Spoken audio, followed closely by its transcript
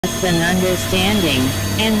than understanding,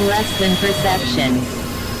 and less than perception.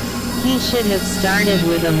 He should have started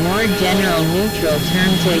with a more general neutral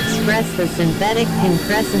term to express the synthetic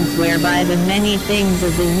concrescence whereby the many things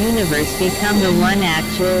of the universe become the one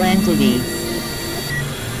actual entity.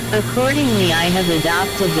 Accordingly, I have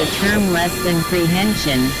adopted the term less than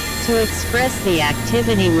prehension, to express the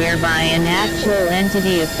activity whereby an actual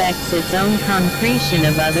entity affects its own concretion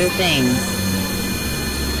of other things.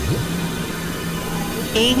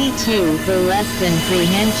 82. The less than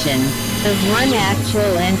prehension of one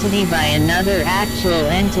actual entity by another actual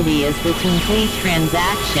entity is the complete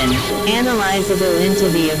transaction, analyzable into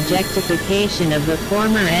the objectification of the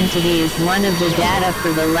former entity as one of the data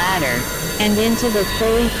for the latter, and into the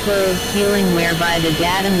fully clothed feeling whereby the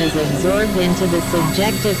datum is absorbed into the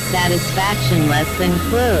subjective satisfaction less than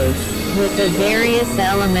clothed, with the various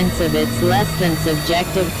elements of its less than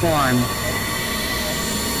subjective form.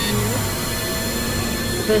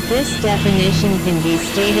 But this definition can be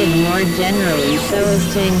stated more generally so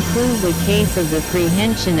as to include the case of the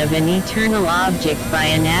prehension of an eternal object by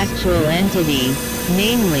an actual entity,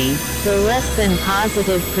 namely, the less than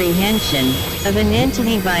positive prehension of an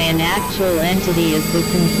entity by an actual entity is the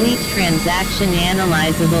complete transaction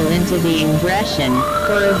analyzable into the ingression,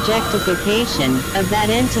 or objectification, of that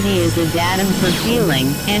entity as a datum for feeling,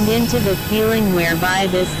 and into the feeling whereby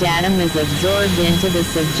this datum is absorbed into the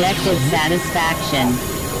subjective satisfaction.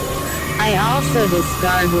 I also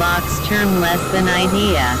discard Locke's term less than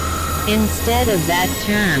idea. Instead of that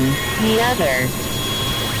term, the other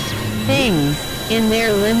things, in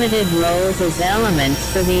their limited roles as elements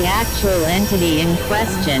for the actual entity in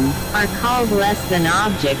question, are called less than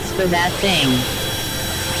objects for that thing.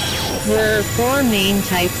 There are four main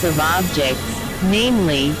types of objects,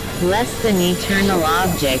 namely, less than eternal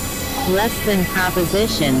objects, less than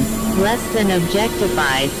propositions, less than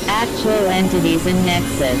objectified, actual entities and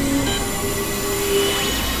nexus.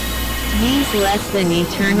 These less than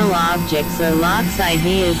eternal objects are Locke's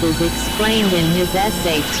ideas as explained in his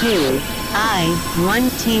essay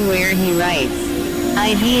 1t where he writes,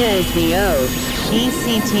 "Idea is the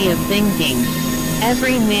OECT of thinking.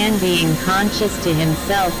 Every man being conscious to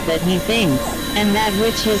himself that he thinks, and that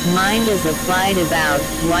which his mind is applied about,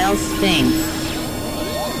 whilst thinks.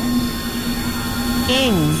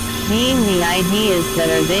 Being the ideas that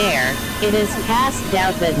are there, it is past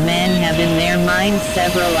doubt that men have in their minds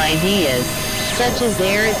several ideas, such as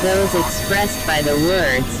those expressed by the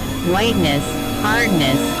words, whiteness,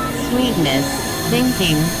 hardness, sweetness,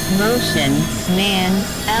 thinking, motion, man,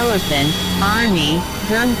 elephant, army,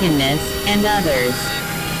 drunkenness, and others."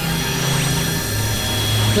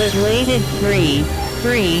 Related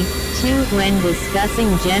 3.2 when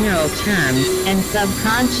discussing general terms, and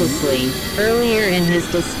subconsciously, earlier in his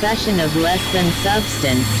discussion of less than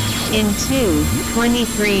substance, in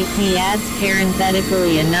 2.23 he adds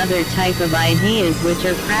parenthetically another type of ideas which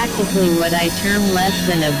are practically what I term less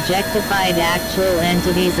than objectified actual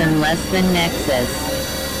entities and less than nexus.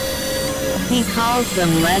 He calls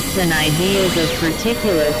them less than ideas of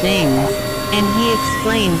particular things, and he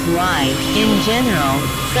explains why, in general,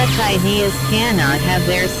 such ideas cannot have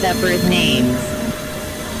their separate names.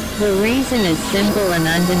 The reason is simple and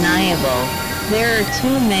undeniable: there are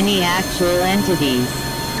too many actual entities.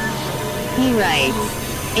 He writes,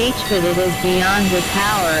 but it is beyond the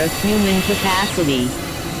power of human capacity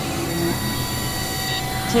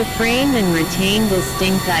to frame and retain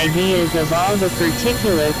distinct ideas of all the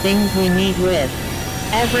particular things we meet with.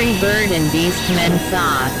 Every bird and beast men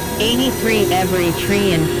saw, 83 every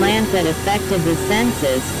tree and plant that affected the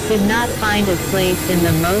senses, could not find a place in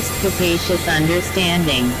the most capacious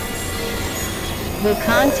understanding. The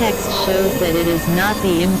context shows that it is not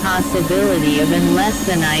the impossibility of and less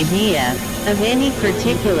than idea, of any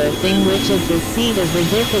particular thing which is the seat of the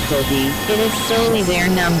difficulty, it is solely their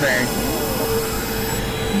number.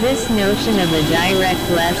 This notion of a direct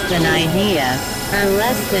less than idea, or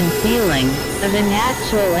less than feeling, of an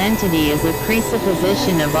actual entity is a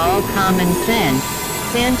presupposition of all common sense.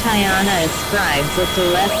 Santayana ascribes it to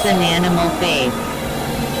less than animal faith.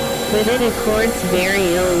 But it accords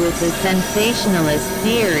very ill with the sensationalist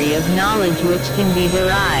theory of knowledge which can be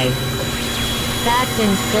derived. Fact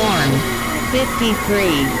and form.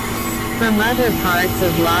 53. From other parts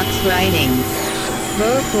of Locke's writings.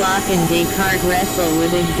 Both Locke and Descartes wrestle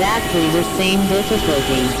with exactly the same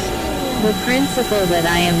difficulty. The principle that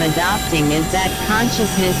I am adopting is that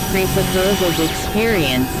consciousness presupposes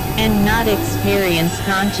experience, and not experience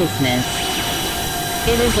consciousness.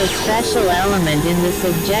 It is a special element in the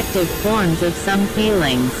subjective forms of some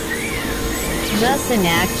feelings. Thus an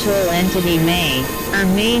actual entity may, or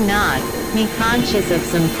may not, be conscious of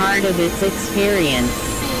some part of its experience.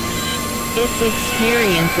 Its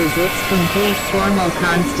experience is its complete formal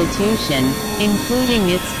constitution, including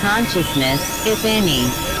its consciousness, if any.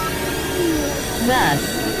 Thus,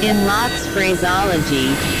 in Locke's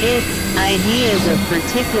phraseology, its ideas of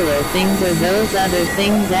particular things are those other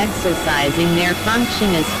things exercising their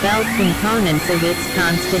function as felt components of its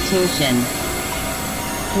constitution.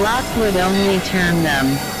 Locke would only term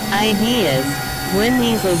them ideas when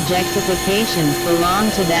these objectifications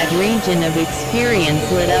belong to that region of experience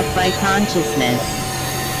lit up by consciousness.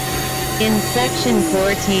 In section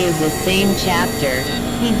 40 of the same chapter,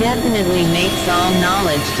 he definitely makes all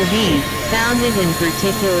knowledge to be founded in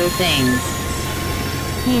particular things.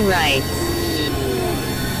 He writes,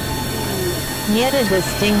 "Yet a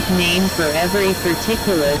distinct name for every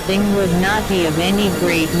particular thing would not be of any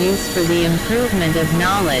great use for the improvement of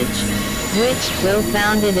knowledge, which, though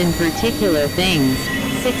founded in particular things,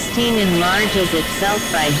 16 enlarges itself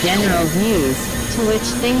by general views, to which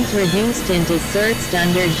things reduced into certs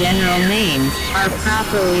under general names, are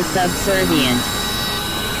properly subservient."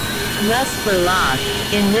 Thus for Locke,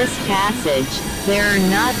 in this passage, there are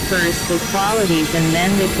not first the qualities and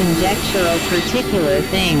then the conjectural particular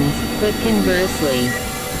things, but conversely.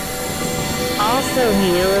 Also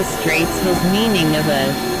he illustrates his meaning of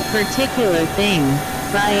a particular thing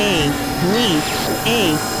by a leaf,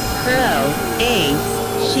 a crow, a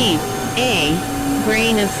sheep, a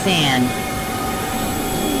grain of sand.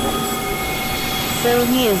 So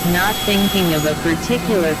he is not thinking of a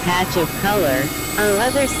particular patch of color, or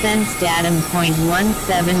other sense datum.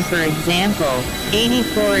 17 for example,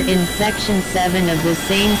 84 in section 7 of the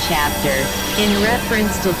same chapter, in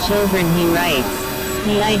reference to children he writes,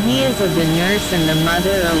 "The ideas of the nurse and the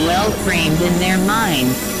mother are well framed in their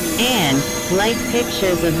minds, and, like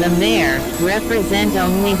pictures of them there, represent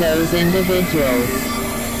only those individuals."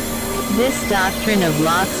 This doctrine of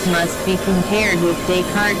Locke's must be compared with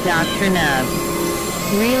Descartes' doctrine of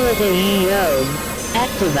realita eo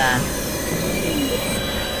activa.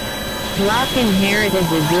 Locke inherited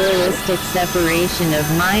the dualistic separation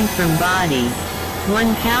of mind from body.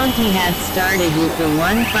 One count he had started with the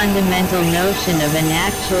one fundamental notion of an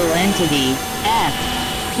actual entity, F.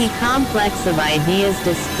 The complex of ideas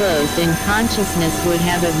disclosed in consciousness would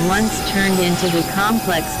have at once turned into the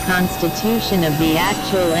complex constitution of the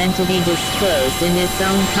actual entity disclosed in its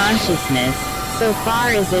own consciousness, so far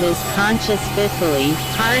as it is conscious fitfully,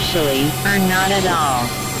 partially, or not at all.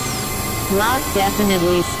 Locke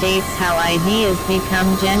definitely states how ideas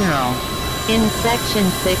become general. In section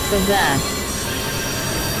 6 of the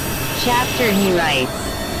chapter he writes,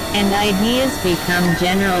 "And ideas become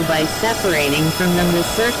general by separating from them the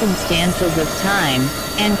circumstances of time,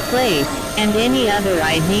 and place, and any other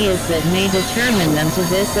ideas that may determine them to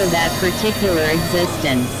this or that particular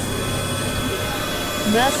existence."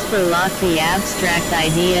 Thus for Locke the abstract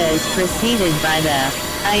idea is preceded by the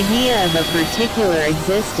idea of a particular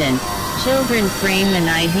existent. Children frame an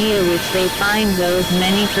idea which they find those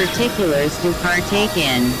many particulars do partake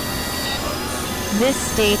in. This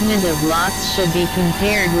statement of Locke's should be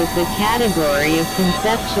compared with the category of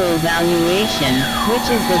conceptual valuation, which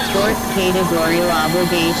is the fourth categorial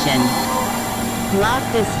obligation. Locke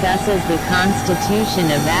discusses the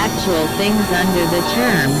constitution of actual things under the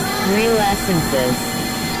term real essences.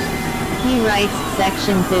 He writes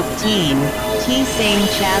section 15, T same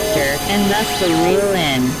chapter, and thus the real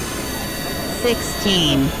in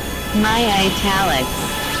 16. My italics.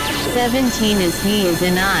 17 is he is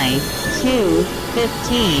in I. 2.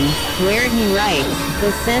 15, where he writes,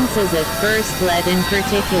 the senses at first let in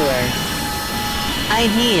particular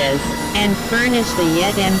ideas, and furnish the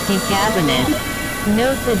yet empty cabinet.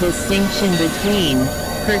 Note the distinction between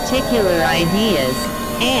particular ideas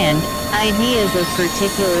and ideas of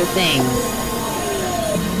particular things.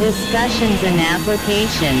 Discussions and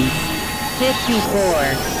applications. 54.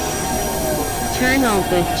 Eternal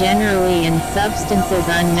but generally in substances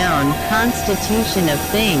unknown constitution of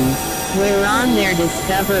things, whereon their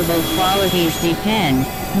discoverable qualities depend,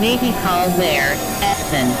 may be called their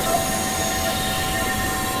essence.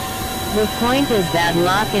 The point is that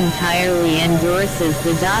Locke entirely endorses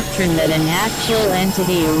the doctrine that an actual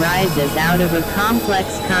entity arises out of a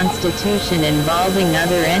complex constitution involving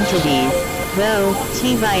other entities, though,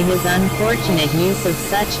 by his unfortunate use of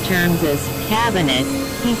such terms as cabinet,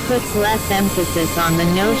 he puts less emphasis on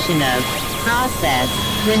the notion of process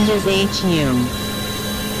than does H. Hume.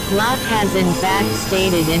 Locke has in fact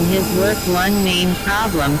stated in his work one main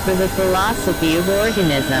problem for the philosophy of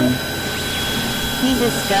organism. He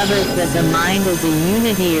discovers that the mind is a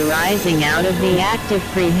unity arising out of the active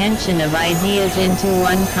prehension of ideas into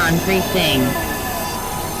one concrete thing.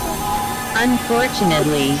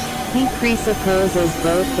 Unfortunately, He presupposes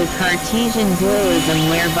both the Cartesian dualism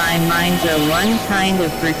whereby minds are one kind of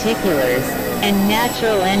particulars, and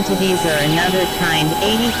natural entities are another kind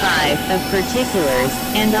 85 of particulars,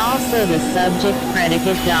 and also the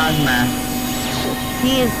subject-predicate dogma.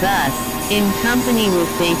 He is thus, in company with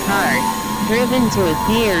Descartes, driven to a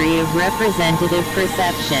theory of representative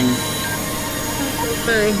perception.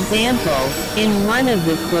 For example, in one of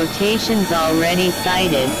the quotations already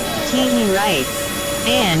cited, he writes,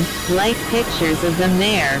 and, like pictures of them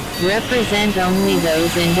there, represent only those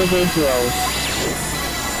individuals.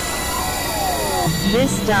 This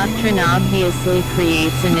doctrine obviously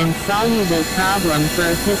creates an insoluble problem for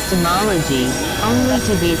epistemology, only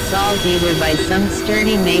to be solved either by some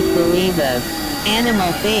sturdy make-believe of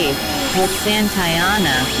animal faith, with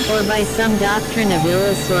Santayana, or by some doctrine of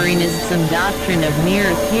illusoriness, some doctrine of mere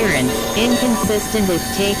appearance, inconsistent if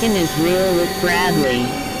taken as real with Bradley.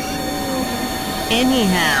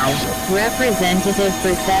 Anyhow, representative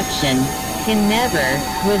perception can never,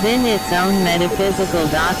 within its own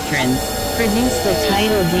metaphysical doctrines, produce the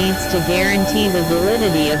title deeds to guarantee the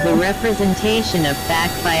validity of the representation of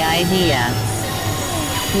fact by idea.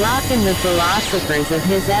 Locke and the philosophers of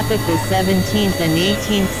his epoch, the 17th and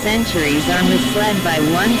 18th centuries, are misled by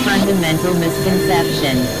one fundamental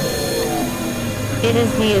misconception. It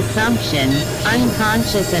is the assumption,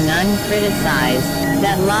 unconscious and uncriticized,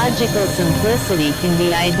 that logical simplicity can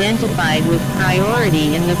be identified with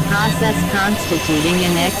priority in the process constituting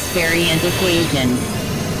an exvariant equation.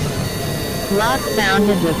 Locke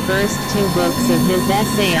founded the first two books of his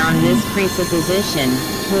essay on this presupposition,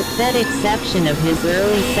 with that exception of his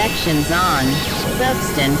early sections on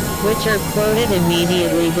substance, which are quoted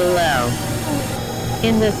immediately below.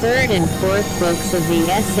 In the third and fourth books of the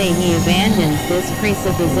essay he abandons this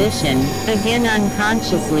presupposition, again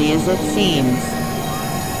unconsciously as it seems.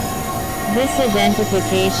 This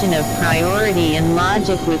identification of priority in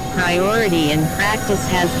logic with priority in practice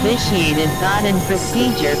has vitiated thought and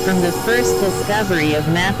procedure from the first discovery of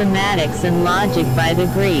mathematics and logic by the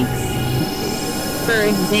Greeks. For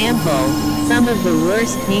example, some of the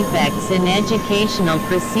worst defects in educational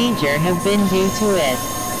procedure have been due to it.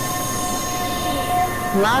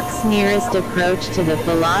 Locke's nearest approach to the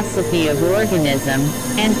philosophy of organism,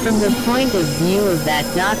 and from the point of view of that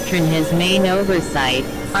doctrine his main oversight,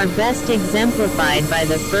 are best exemplified by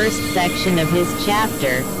the first section of his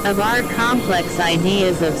chapter, of Our Complex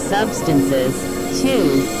Ideas of Substances,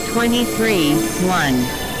 2:23:1.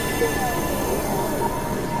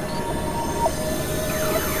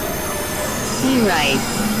 He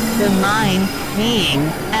writes, "The mind,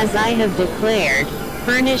 being, as I have declared,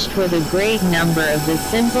 furnished with a great number of the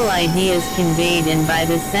simple ideas conveyed in by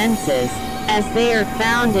the senses, as they are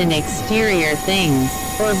found in exterior things,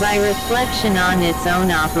 or by reflection on its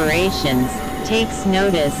own operations, takes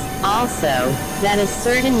notice, also, that a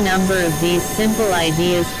certain number of these simple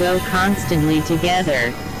ideas go constantly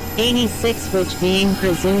together, 86 which being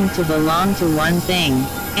presumed to belong to one thing,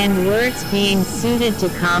 and words being suited to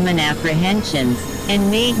common apprehensions, and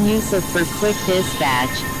made use of for quick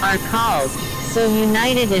dispatch, are called, so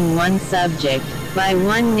united in one subject, by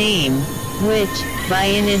one name, which, by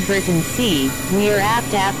inadvertency, we are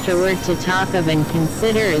apt afterward to talk of and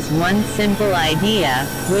consider as one simple idea,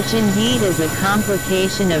 which indeed is a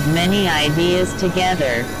complication of many ideas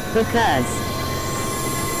together, because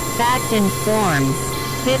fact and forms,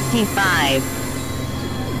 55.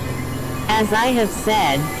 As I have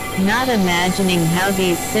said, not imagining how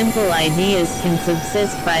these simple ideas can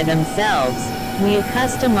subsist by themselves, we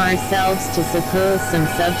accustom ourselves to suppose some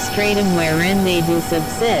substratum wherein they do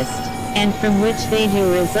subsist, and from which they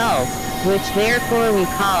do result, which therefore we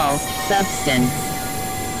call substance."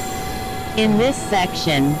 In this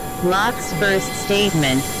section, Locke's first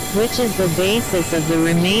statement, which is the basis of the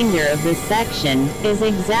remainder of the section, is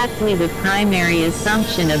exactly the primary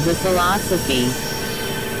assumption of the philosophy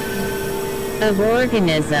of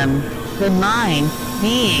organism, the mind,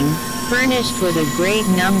 being, furnished with a great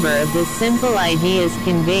number of the simple ideas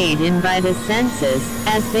conveyed in by the senses,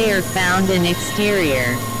 as they are found in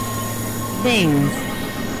exterior things.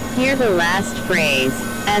 Here the last phrase,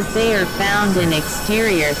 as they are found in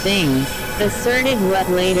exterior things, asserted what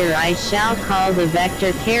later I shall call the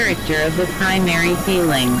vector character of the primary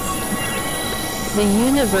feelings. The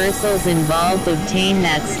universals involved obtain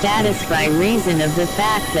that status by reason of the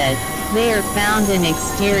fact that they are found in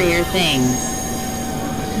exterior things.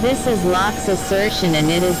 This is Locke's assertion, and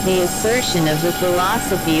it is the assertion of the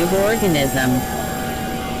philosophy of organism.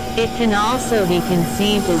 It can also be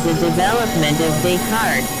conceived as a development of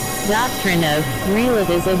Descartes' doctrine of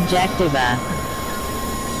relatis objectiva.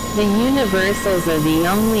 The universals are the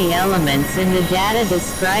only elements in the data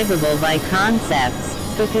describable by concepts,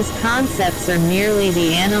 because concepts are merely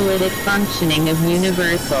the analytic functioning of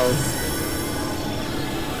universals.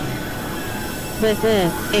 But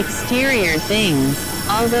the exterior things,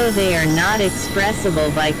 although they are not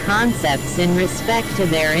expressible by concepts in respect to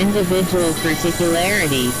their individual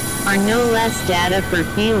particularity, are no less data for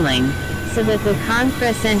feeling, so that the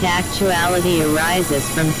concrescent actuality arises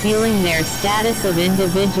from feeling their status of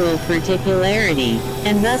individual particularity,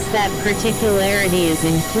 and thus that particularity is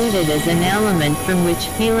included as an element from which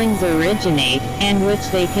feelings originate, and which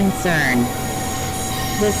they concern.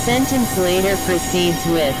 The sentence later proceeds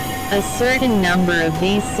with, "A certain number of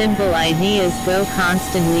these simple ideas go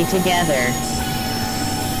constantly together."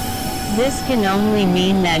 This can only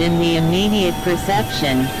mean that in the immediate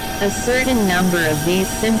perception, a certain number of these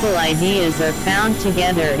simple ideas are found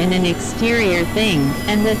together in an exterior thing,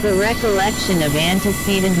 and that the recollection of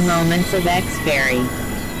antecedent moments of expery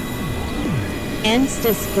hence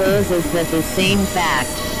discloses that the same fact,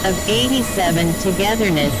 of 87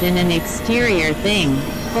 togetherness in an exterior thing,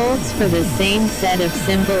 holds for the same set of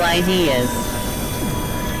simple ideas.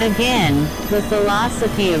 Again, the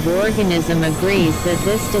philosophy of organism agrees that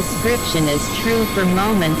this description is true for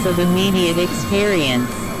moments of immediate experience.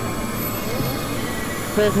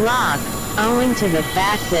 But Locke, owing to the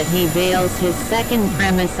fact that he veils his second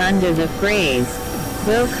premise under the phrase,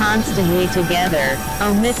 "go constantly together,"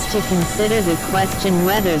 omits to consider the question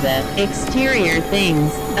whether the exterior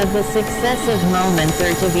things of the successive moments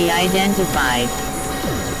are to be identified.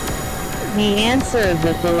 The answer of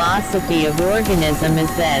the philosophy of organism is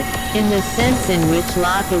that, in the sense in which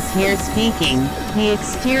Locke is here speaking, the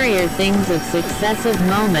exterior things of successive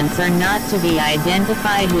moments are not to be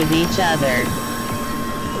identified with each other.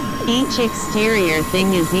 Each exterior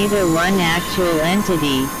thing is either one actual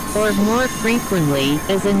entity, or more frequently,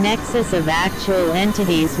 is a nexus of actual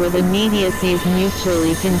entities with immediacies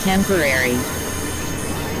mutually contemporary.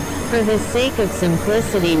 For the sake of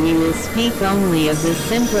simplicity we will speak only of the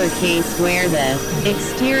simpler case where the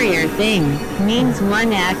exterior thing means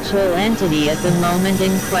one actual entity at the moment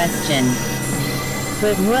in question.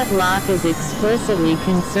 But what Locke is explicitly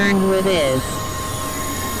concerned with is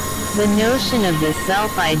the notion of the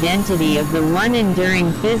self-identity of the one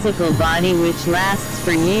enduring physical body which lasts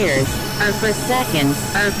for years, or for seconds,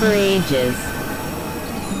 or for ages.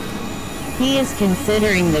 He is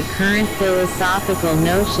considering the current philosophical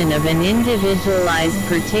notion of an individualized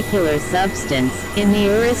particular substance, in the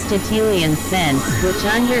Aristotelian sense, which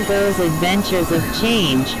undergoes adventures of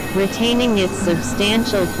change, retaining its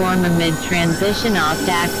substantial form amid transition oft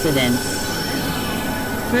accidents.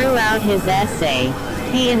 Throughout his essay,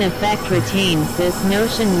 he in effect retains this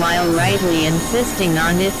notion while rightly insisting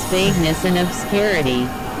on its vagueness and obscurity.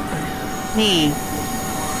 The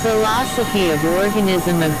philosophy of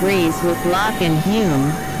organism agrees with Locke and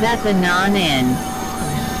Hume, that the non-in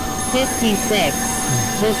 56.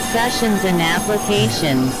 Discussions and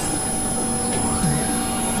applications.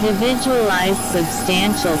 Individualized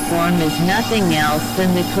substantial form is nothing else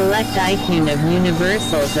than the collect icon of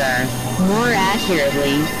universals or, more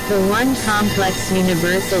accurately, the one complex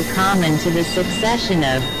universal common to the succession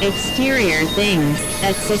of exterior things,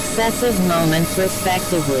 at successive moments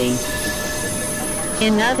respectively.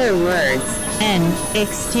 In other words, an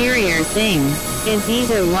exterior thing is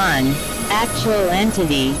either one actual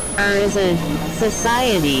entity, or is a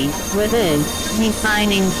society with a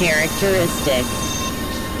defining characteristic.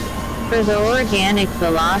 For the organic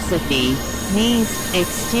philosophy, these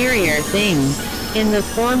exterior things, in the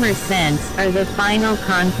former sense, are the final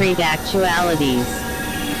concrete actualities.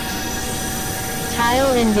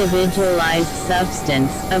 Tile individualized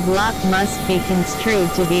substance of Locke must be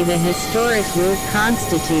construed to be the historic root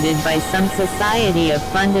constituted by some society of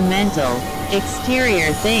fundamental,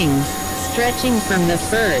 exterior things, stretching from the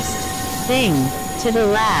first thing to the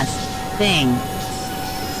last thing.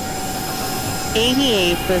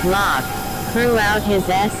 88. But Locke, throughout his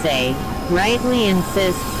essay, rightly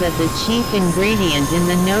insists that the chief ingredient in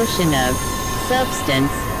the notion of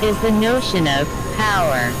substance is the notion of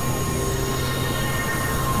power.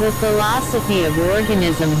 The philosophy of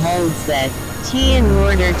organism holds that, in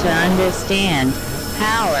order to understand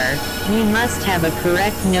power, we must have a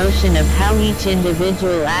correct notion of how each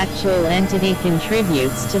individual actual entity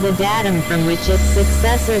contributes to the datum from which its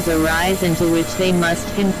successors arise and to which they must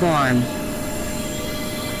conform.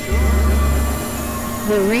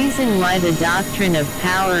 The reason why the doctrine of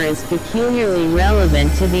power is peculiarly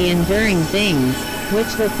relevant to the enduring things,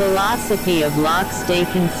 which the philosophy of Locke's day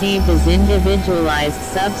conceived as individualized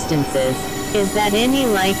substances, is that any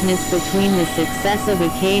likeness between the successive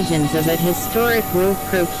occasions of a historic group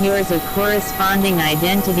procures a corresponding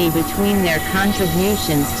identity between their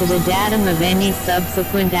contributions to the datum of any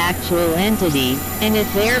subsequent actual entity, and it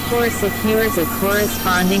therefore secures a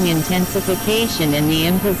corresponding intensification in the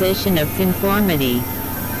imposition of conformity.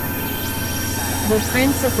 The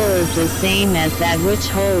principle is the same as that which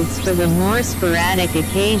holds for the more sporadic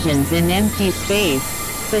occasions in empty space,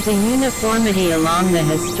 but the uniformity along the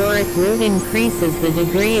historic route increases the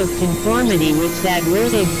degree of conformity which that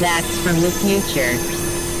route exacts from the future.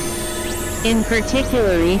 In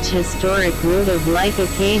particular, each historic route of like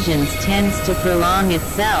occasions tends to prolong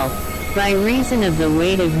itself, by reason of the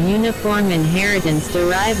weight of uniform inheritance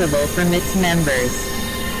derivable from its members.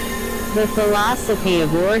 The philosophy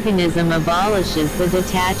of organism abolishes the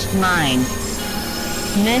detached mind.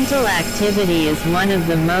 Mental activity is one of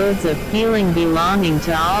the modes of feeling belonging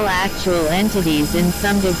to all actual entities in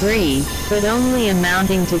some degree, but only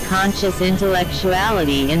amounting to conscious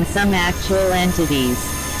intellectuality in some actual entities.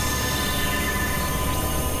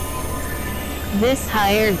 This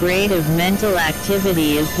higher grade of mental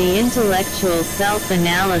activity is the intellectual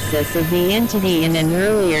self-analysis of the entity in an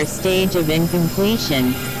earlier stage of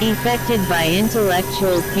incompletion, effected by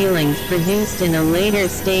intellectual feelings produced in a later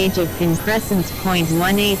stage of concrescence.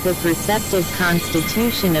 18. The perceptive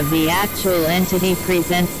constitution of the actual entity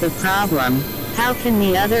presents the problem: how can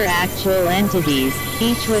the other actual entities,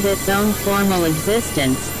 each with its own formal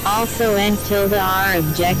existence, also enter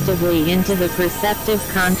objectively into the perceptive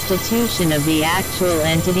constitution of the actual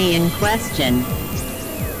entity in question?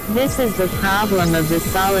 This is the problem of the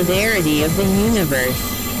solidarity of the universe.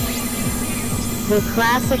 The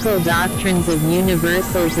classical doctrines of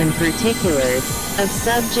universals and particulars, of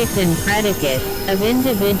subject and predicate, of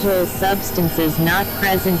individual substances not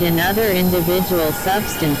present in other individual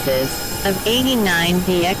substances, of 89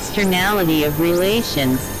 the externality of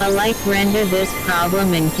relations, alike render this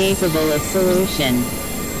problem incapable of solution.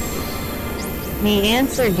 The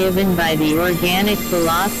answer given by the organic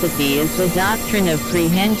philosophy is the doctrine of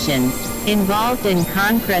prehensions, involved in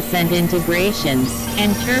concrescent integrations,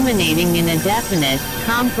 and terminating in a definite,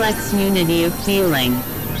 complex unity of feeling.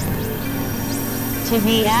 To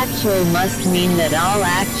be actual must mean that all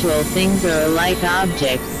actual things are alike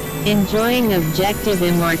objects, enjoying objective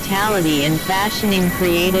immortality and fashioning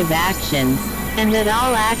creative actions, and that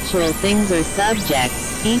all actual things are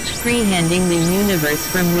subjects, each prehending the universe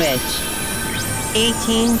from which.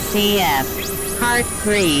 18 cf. Part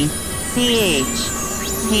 3,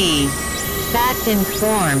 ch. p. Fact and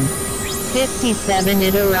form. 57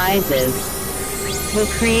 It arises. The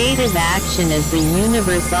creative action is the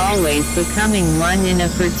universe always becoming one in a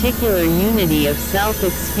particular unity of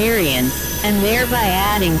self-experience, and thereby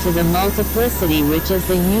adding to the multiplicity which is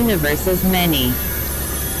the universe's many.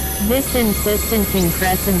 This insistent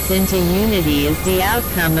concrescence into unity is the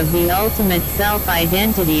outcome of the ultimate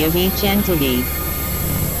self-identity of each entity.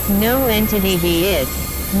 No entity, be it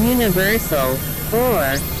universal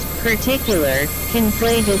or particular, can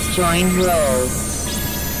play disjoined roles.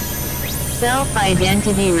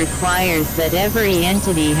 Self-identity requires that every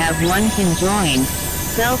entity have one conjoined,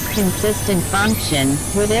 self-consistent function,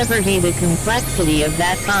 whatever be the complexity of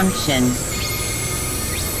that function.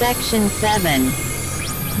 Section 7.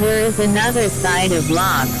 There is another side of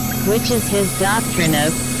Locke, which is his doctrine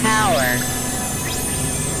of power.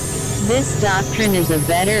 This doctrine is a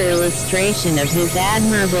better illustration of his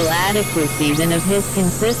admirable adequacy than of his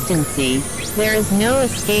consistency. There is no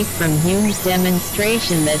escape from Hume's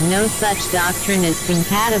demonstration that no such doctrine is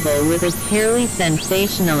compatible with a purely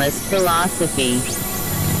sensationalist philosophy.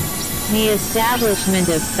 The establishment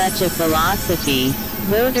of such a philosophy,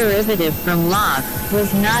 though derivative from Locke,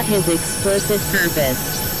 was not his explicit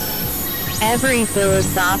purpose. Every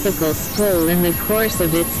philosophical school in the course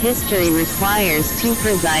of its history requires two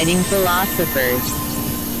presiding philosophers.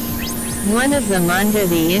 One of them under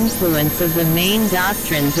the influence of the main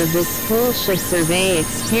doctrines of the school should survey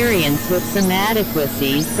experience with some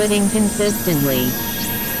adequacy, but inconsistently.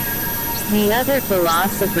 The other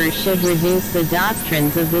philosopher should reduce the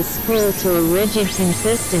doctrines of the school to a rigid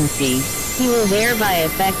consistency. He will thereby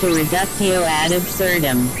effect a reductio ad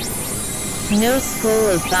absurdum. No school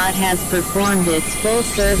of thought has performed its full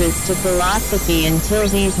service to philosophy until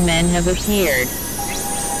these men have appeared.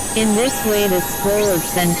 In this way the school of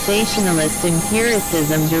sensationalist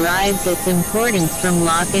empiricism derives its importance from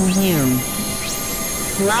Locke and Hume.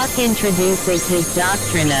 Locke introduces his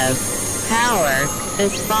doctrine of power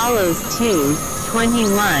as follows: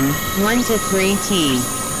 2:21,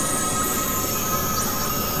 1-3t.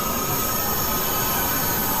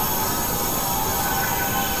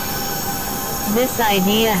 This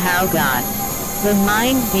idea how got the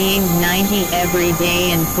mind being 90 every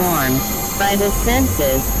day informed by the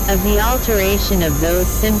senses of the alteration of those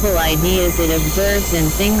simple ideas it observes in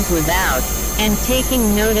things without, and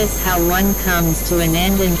taking notice how one comes to an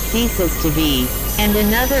end and ceases to be, and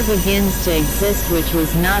another begins to exist which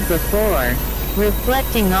was not before,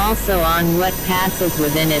 reflecting also on what passes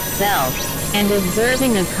within itself, and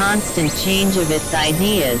observing a constant change of its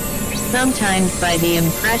ideas, sometimes by the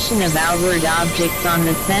impression of outward objects on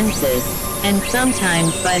the senses, and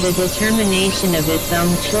sometimes by the determination of its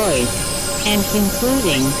own choice, and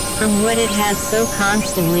concluding, from what it has so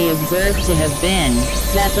constantly observed to have been,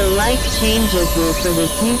 that the like changes will for the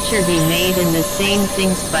future be made in the same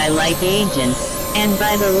things by like agents, and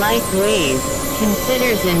by the like ways,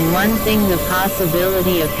 considers in one thing the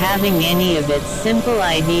possibility of having any of its simple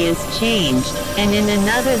ideas changed, and in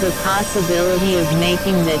another the possibility of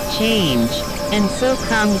making that change, and so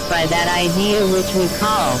comes by that idea which we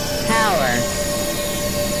call power.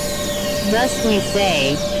 Thus we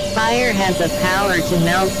say, fire has a power to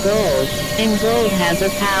melt gold, and gold has a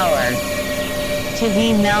power to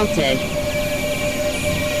be melted.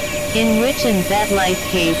 In which and that like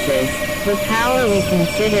cases, the power we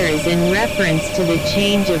consider is in reference to the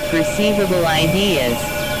change of perceivable ideas,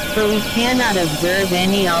 for we cannot observe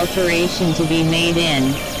any alteration to be made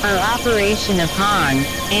in, or operation upon,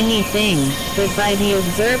 anything, but by the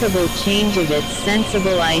observable change of its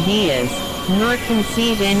sensible ideas, nor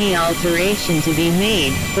conceive any alteration to be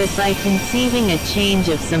made, but by conceiving a change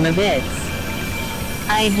of some of its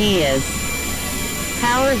ideas.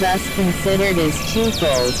 Power thus considered is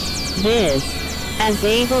twofold, viz., as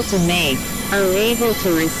able to make, or able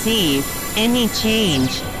to receive, any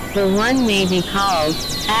change. The one may be called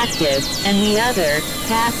active, and the other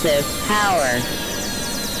passive power.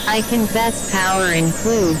 I confess power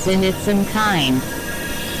includes in it some kind.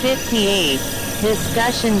 58.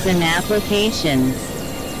 Discussions and applications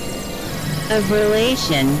of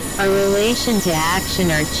relation, a relation to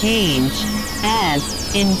action or change,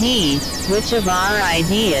 as, indeed, which of our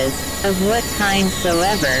ideas, of what kind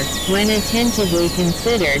soever, when attentively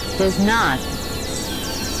considered, does not.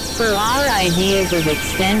 For our ideas of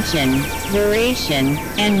extension, duration,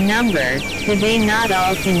 and number, do they not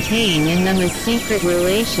all contain in them a secret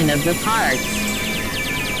relation of the parts?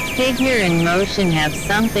 Figure and motion have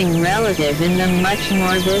something relative in them much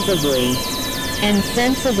more visibly. And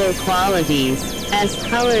sensible qualities, as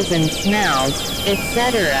colors and smells,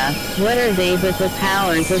 etc., what are they but the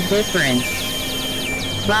powers of different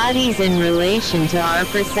bodies in relation to our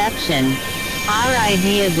perception? Our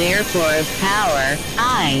idea therefore of power,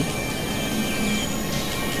 I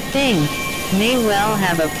think, may well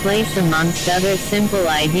have a place amongst other simple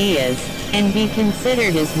ideas, and be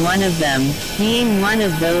considered as one of them, being one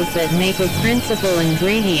of those that make a principal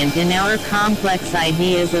ingredient in our complex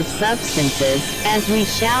ideas of substances, as we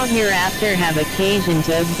shall hereafter have occasion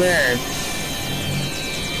to observe.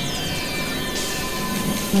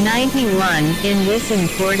 91. In this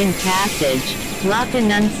important passage, Locke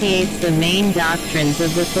enunciates the main doctrines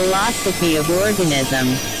of the philosophy of organism,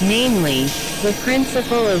 namely, the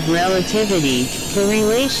principle of relativity, the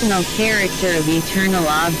relational character of eternal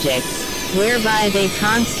objects, whereby they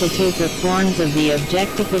constitute the forms of the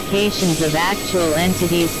objectifications of actual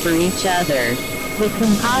entities for each other, the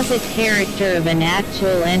composite character of an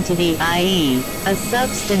actual entity, i.e., a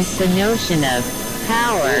substance, the notion of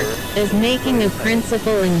power, as making a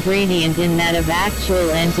principal ingredient in that of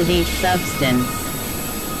actual entity substance.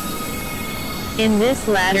 In this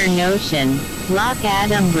latter notion, Locke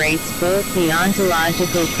adumbrates both the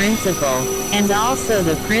ontological principle, and also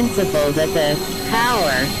the principle that the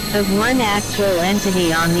power of one actual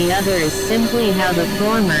entity on the other is simply how the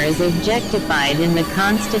former is objectified in the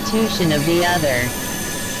constitution of the other.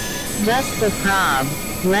 Thus the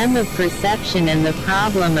problem of perception and the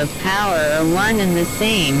problem of power are one and the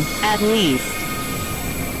same, at least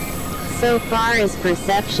so far as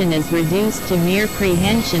perception is reduced to mere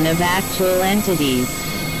prehension of actual entities.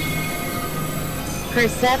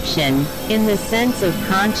 Perception, in the sense of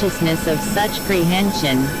consciousness of such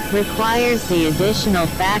prehension, requires the additional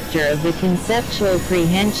factor of the conceptual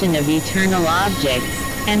prehension of eternal objects,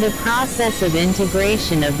 and a process of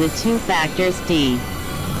integration of the two factors d.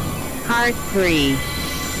 Part 3.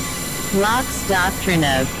 Locke's doctrine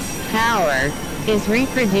of power is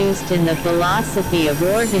reproduced in the philosophy of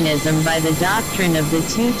organism by the doctrine of the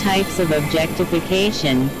two types of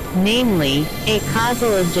objectification, namely, a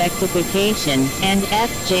causal objectification, and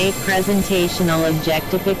F.J. presentational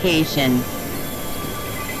objectification.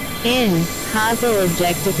 In causal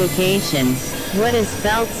objectification, What is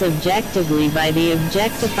felt subjectively by the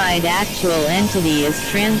objectified actual entity is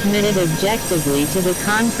transmitted objectively to the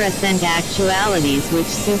concrescent actualities which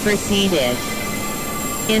supersede it.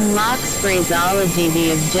 In Locke's phraseology,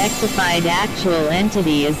 the objectified actual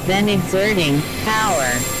entity is then exerting power.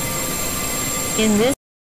 In this